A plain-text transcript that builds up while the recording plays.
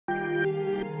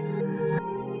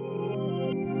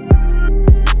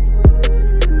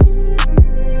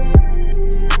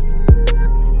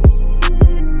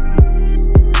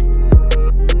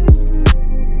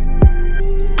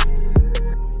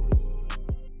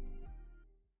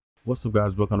What's up,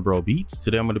 guys? Welcome to Bro Beats.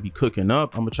 Today I'm going to be cooking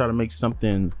up. I'm going to try to make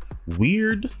something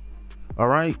weird. All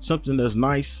right, something that's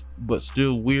nice but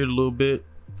still weird a little bit.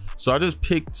 So I just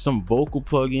picked some vocal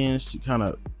plugins to kind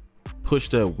of push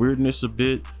that weirdness a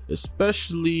bit,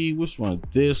 especially which one?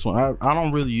 This one. I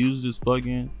don't really use this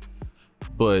plugin,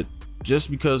 but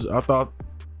just because I thought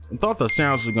the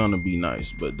sounds are gonna be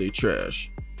nice, but they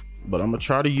trash. But I'm gonna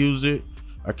try to use it.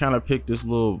 I kind of picked this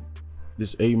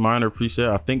A minor preset.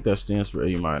 I think that stands for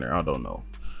A minor. I don't know,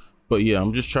 but yeah,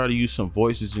 I'm just trying to use some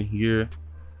voices in here,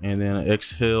 and then an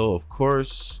exhale, of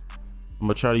course. I'm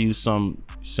gonna try to use some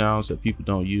sounds that people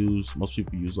don't use. Most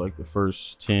people use like the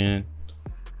first 10.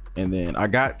 And then I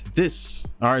got this.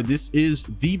 All right, this is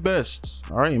the best,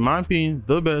 all right, in my opinion,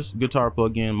 the best guitar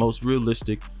plugin, most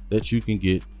realistic that you can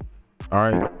get. All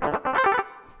right,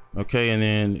 okay, and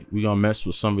then we're gonna mess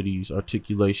with some of these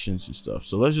articulations and stuff.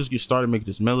 So let's just get started making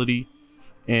this melody,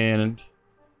 and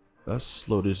let's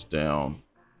slow this down.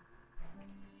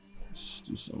 Let's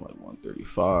do something like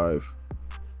 135.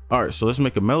 All right, so let's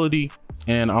make a melody,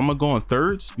 and I'm gonna go on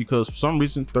thirds because for some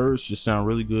reason thirds just sound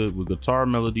really good with guitar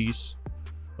melodies.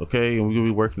 Okay, and we're gonna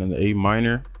be working in the A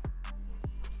minor.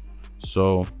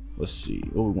 So let's see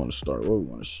what we want to start.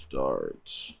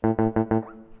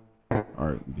 All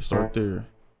right, we can start there.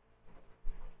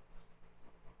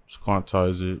 Just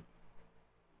quantize it.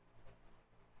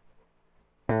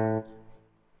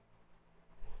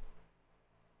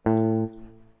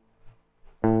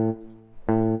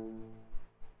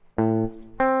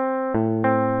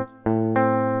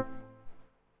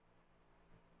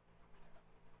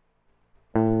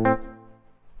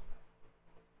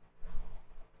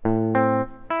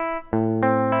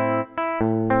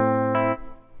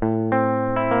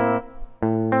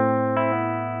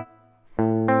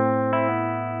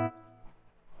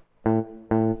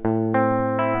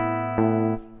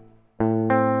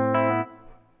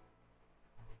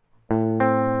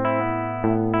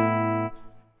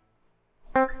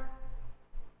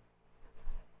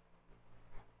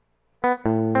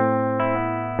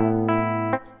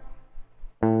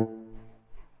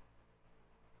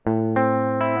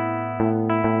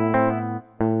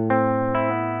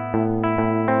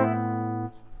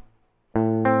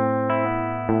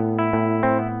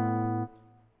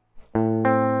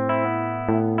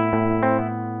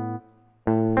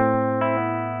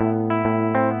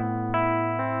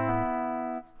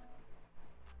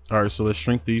 All right, so let's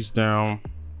shrink these down,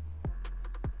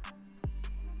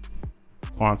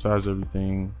 quantize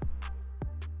everything,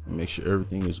 and make sure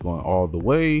everything is going all the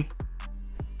way.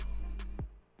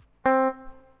 All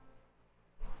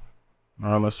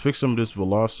right, let's fix some of this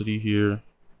velocity here.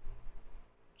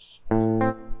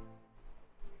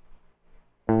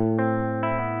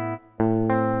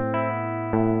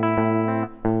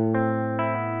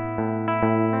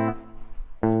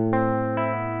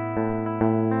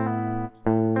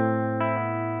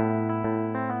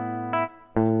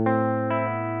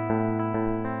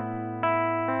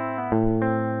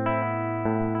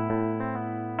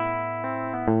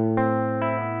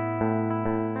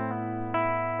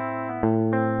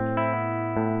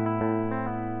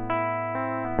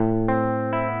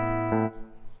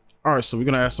 All right, so we're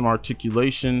gonna add some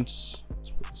articulations.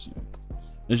 Let's put this in.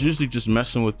 It's usually just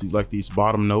messing with these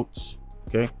bottom notes,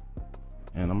 okay?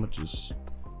 And I'm gonna just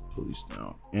pull these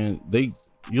down, and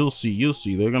you'll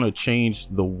see they're gonna change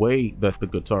the way that the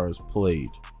guitar is played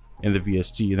in the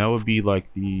VST, and that would be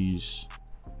like these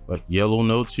yellow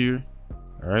notes here.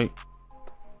 All right,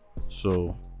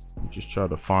 so just try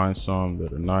to find some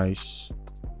that are nice.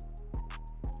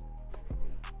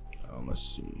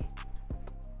 Let's see.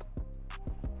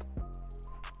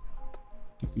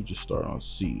 I think we just start on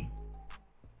C.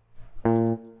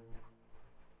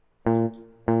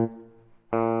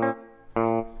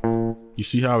 You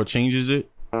see how it changes it?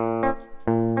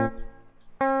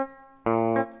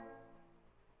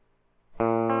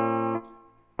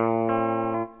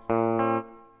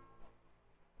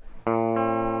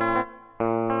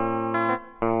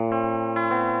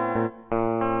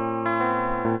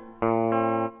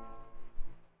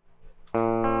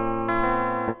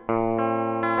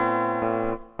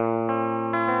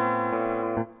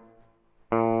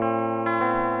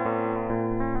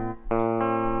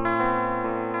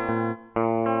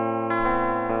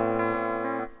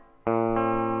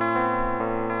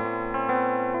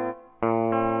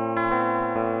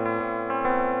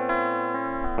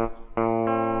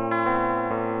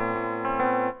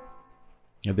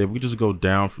 And then we just go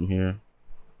down from here.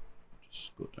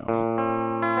 Just go down.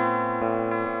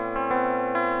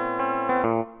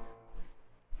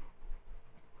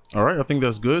 All right, I think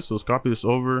that's good. So let's copy this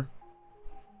over,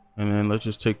 and then let's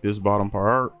just take this bottom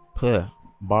part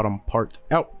bottom part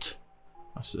out.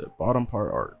 I said bottom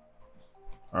part art.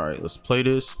 All right, let's play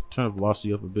this. Turn the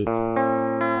velocity up a bit.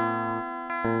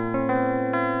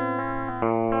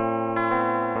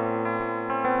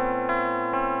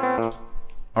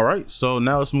 All right, so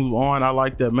now let's move on. I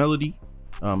like that melody.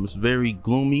 It's very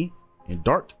gloomy and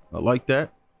dark. I like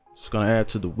that. It's gonna add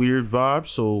to the weird vibe.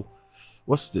 So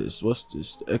what's this? What's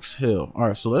this? Exhale. All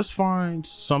right, so let's find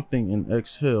something in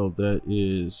exhale that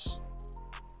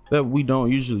we don't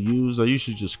usually use. I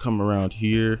usually just come around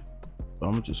here.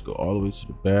 I'm gonna just go all the way to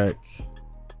the back.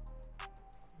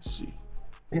 Let's see.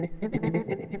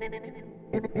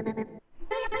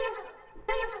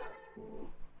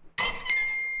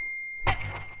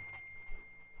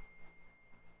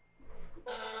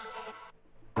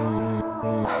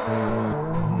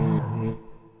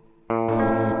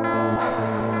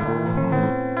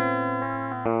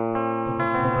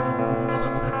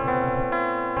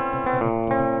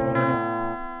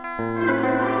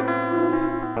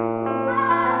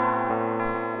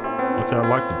 Okay, I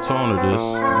like the tone of this.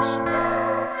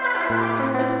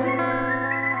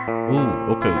 Ooh,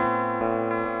 okay.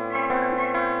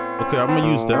 Okay, I'm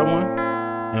gonna use that one.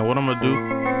 And what I'm gonna do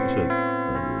is right here.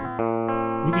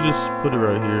 You can just put it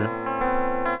right here.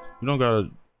 You don't gotta,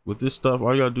 with this stuff,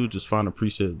 all you gotta do is just find a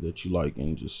preset that you like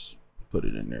and just put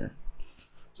it in there.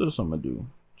 So that's what I'm gonna do.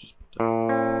 Just put that.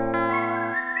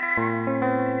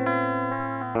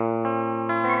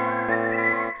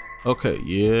 Okay,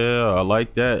 yeah, I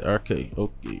like that. Okay.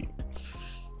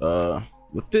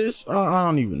 With this, I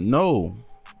don't even know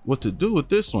what to do with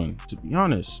this one, to be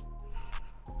honest,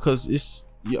 because it's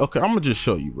okay. I'm gonna just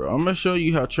show you, bro. I'm gonna show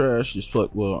you how trash this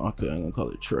plug. Well, okay, I'm gonna call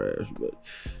it trash, but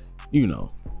you know,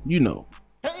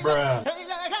 bruh.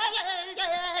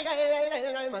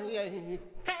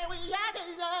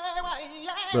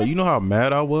 Bro, you know how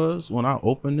mad I was when I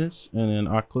opened this and then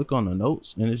I click on the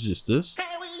notes and it's just this.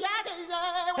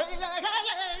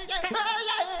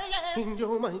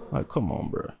 Like, come on,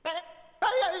 bro.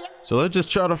 So let's just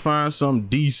try to find something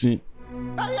decent.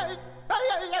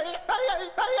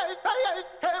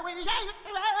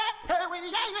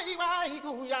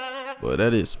 But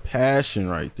that is passion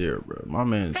right there, bro. My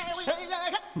man's just...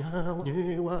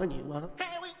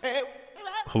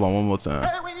 Hold on, one more time.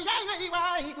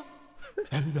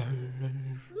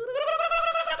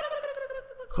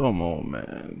 Come on,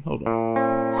 man. Hold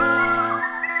on.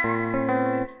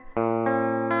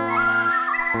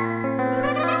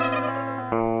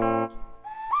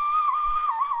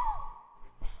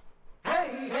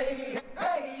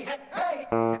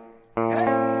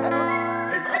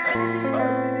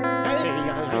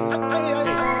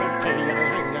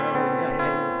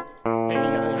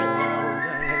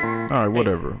 All right,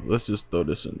 whatever. Let's just throw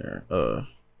this in there.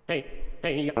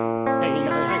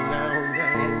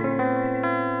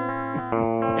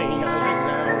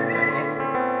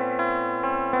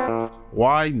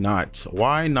 Why not?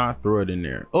 Why not throw it in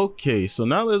there? Okay, so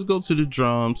now let's go to the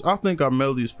drums. I think our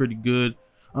melody is pretty good.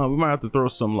 We might have to throw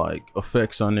some like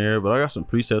effects on there, but I got some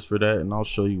presets for that and I'll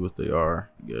show you what they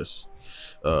are, I guess.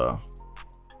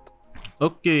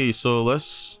 Okay, so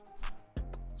let's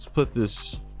put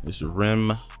this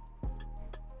rim.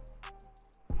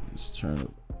 Let's turn the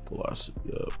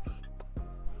velocity up.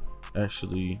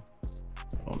 Actually,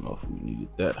 I don't know if we need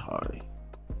it that high.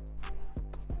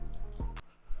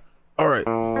 All right.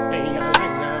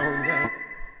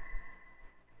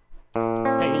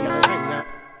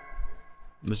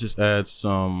 Let's just add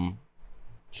some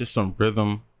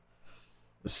rhythm.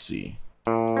 Let's see.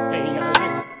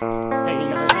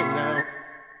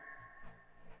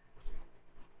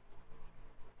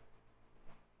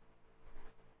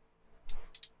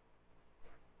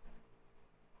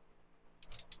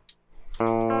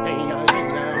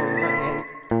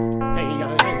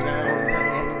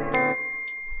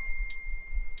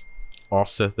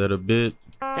 Offset that a bit.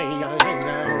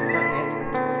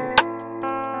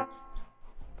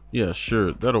 Yeah,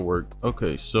 sure, that'll work.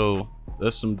 Okay, so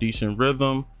that's some decent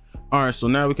rhythm. All right, so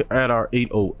now we can add our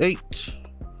 808.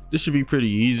 This should be pretty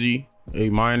easy. A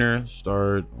minor,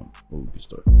 start. Oh, we can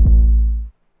start.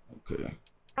 Okay.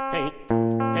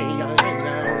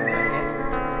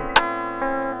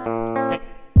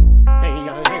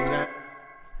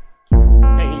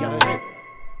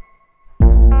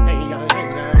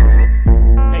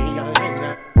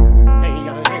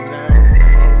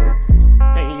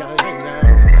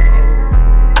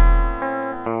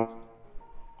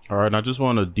 All right, I just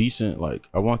want a decent, like,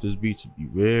 I want this beat to be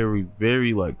very,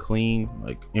 very like clean,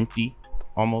 like empty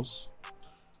almost,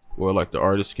 where like the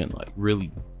artist can like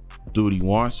really do what he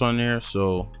wants on there.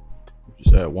 So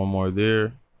just add one more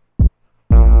there.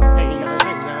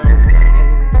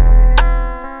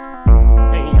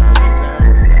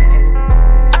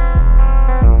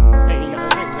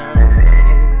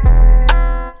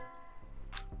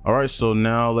 right, so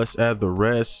now let's add the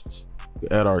rest.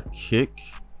 Add our kick.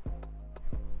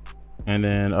 And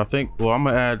then I think, well, I'm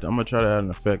gonna try to add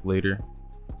an effect later.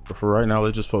 But for right now,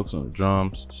 let's just focus on the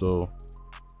drums. So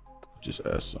just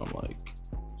add some, like,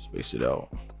 space it out.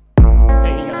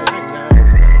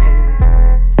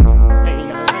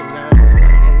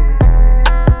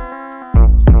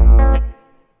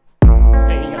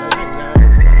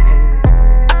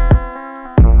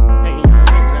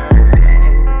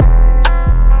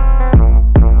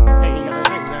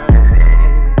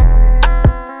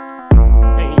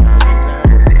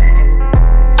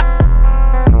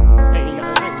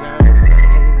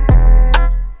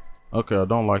 Okay, I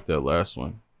don't like that last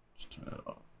one. Just turn it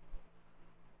off.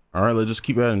 All right, let's just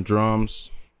keep adding drums.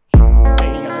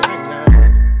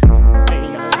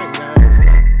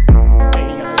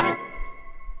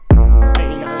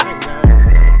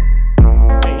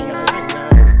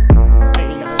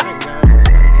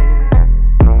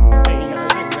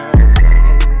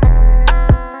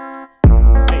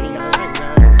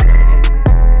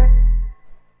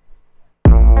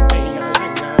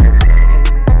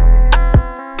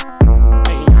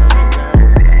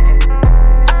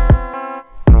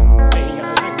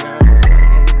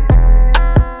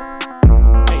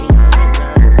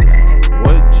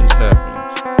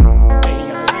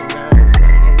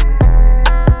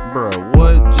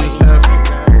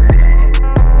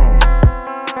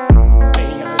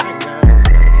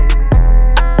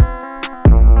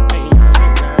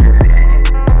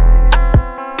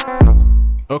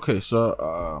 Okay, so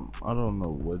I don't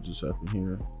know what just happened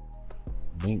here.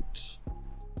 Linked.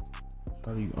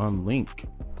 How do you unlink?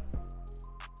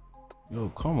 Yo,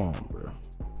 come on, bro.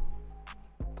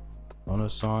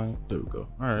 Unassigned. There we go.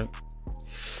 All right.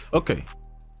 Okay.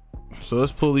 So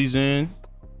let's pull these in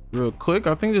real quick.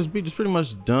 I think this beat is pretty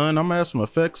much done. I'm gonna add some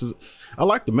effects. I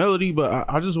like the melody, but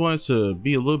I just wanted to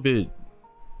be a little bit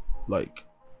like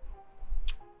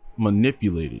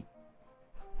manipulated.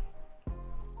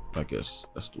 I guess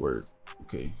that's the word.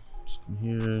 Okay, just come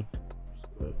here.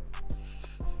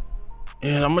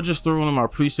 And I'm gonna just throw one of my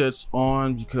presets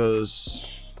on because,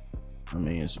 I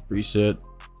mean, it's a preset.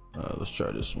 Let's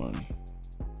try this one.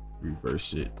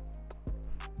 Reverse it.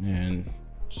 And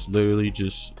it's literally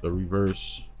just a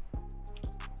reverse.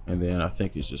 And then I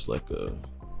think it's just like a,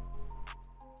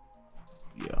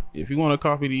 yeah. If you want to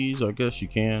copy these, I guess you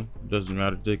can. It doesn't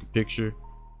matter, take a picture.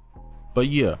 But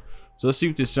yeah, so let's see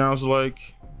what this sounds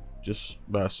like just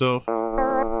by itself.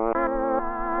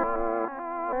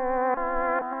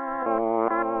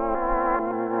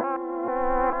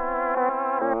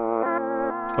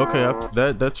 Okay,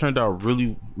 that turned out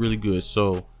really good.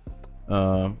 So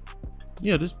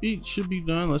yeah, this beat should be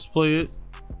done. Let's play it.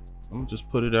 I'm gonna just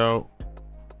put it out.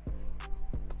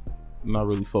 I'm not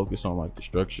really focused on like the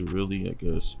structure really, I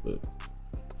guess, but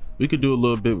we could do a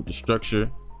little bit with the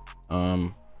structure.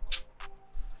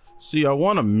 See, I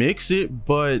want to mix it,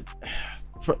 but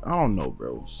I don't know,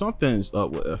 bro. Something's up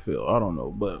with FL. I don't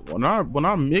know, but when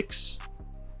I mix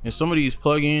in some of these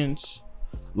plugins,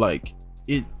 like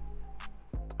I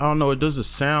don't know, it doesn't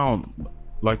sound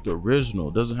like the original.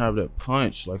 It doesn't have that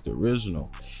punch like the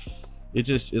original.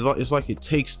 It's like it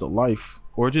takes the life,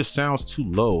 or it just sounds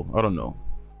too low. I don't know.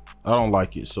 I don't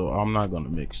like it, so I'm not gonna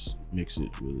mix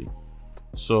it really.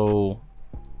 So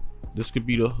this could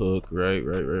be the hook, right?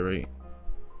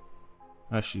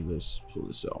 Actually, let's pull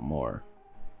this out more.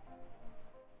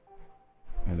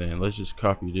 And then let's just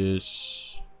copy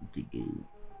this. We could do,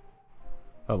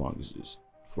 how long is this?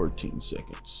 14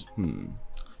 seconds. No,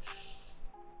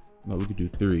 we could do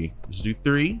 3. Let's do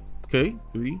 3. Okay,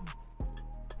 3.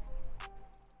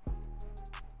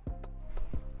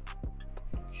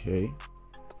 Okay.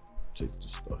 Take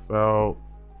this stuff out.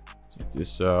 Take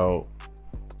this out.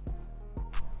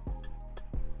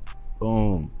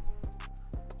 Boom.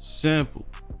 Simple.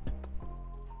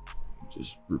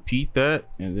 Just repeat that,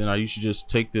 and then I usually just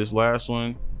take this last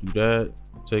one, do that,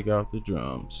 take out the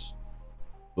drums.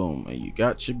 Boom, and you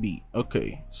got your beat.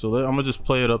 Okay, so I'm gonna just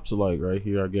play it up to like right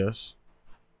here, I guess.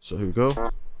 So here we go.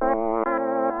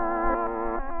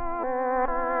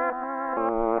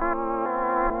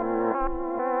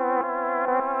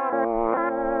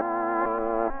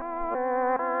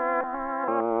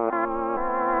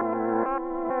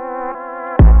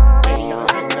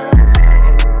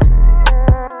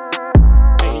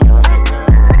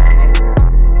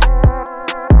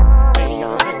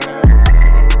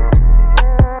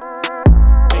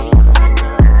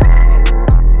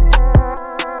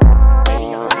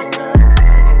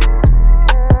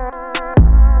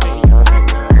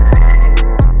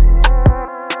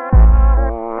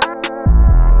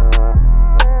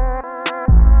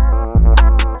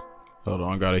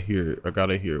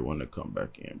 hear it when it come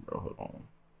back in, bro. Hold on.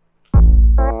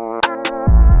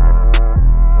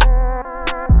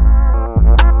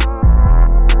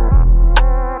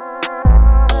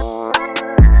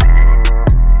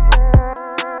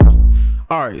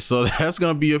 All right, so that's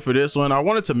gonna be it for this one. I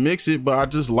wanted to mix it, but I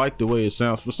just like the way it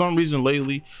sounds. For some reason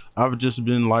lately, I've just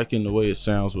been liking the way it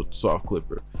sounds with the soft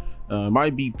clipper. It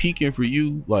might be peaking for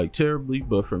you like terribly,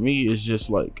 but for me, it's just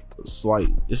like a slight.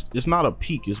 It's not a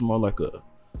peak. It's more like a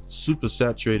super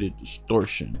saturated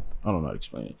distortion. I don't know how to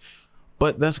explain it.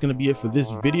 But that's gonna be it for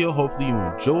this video. Hopefully you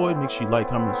enjoyed. Make sure you like,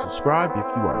 comment, subscribe if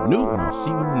you are new, and I'll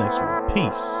see you in the next one.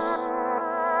 Peace.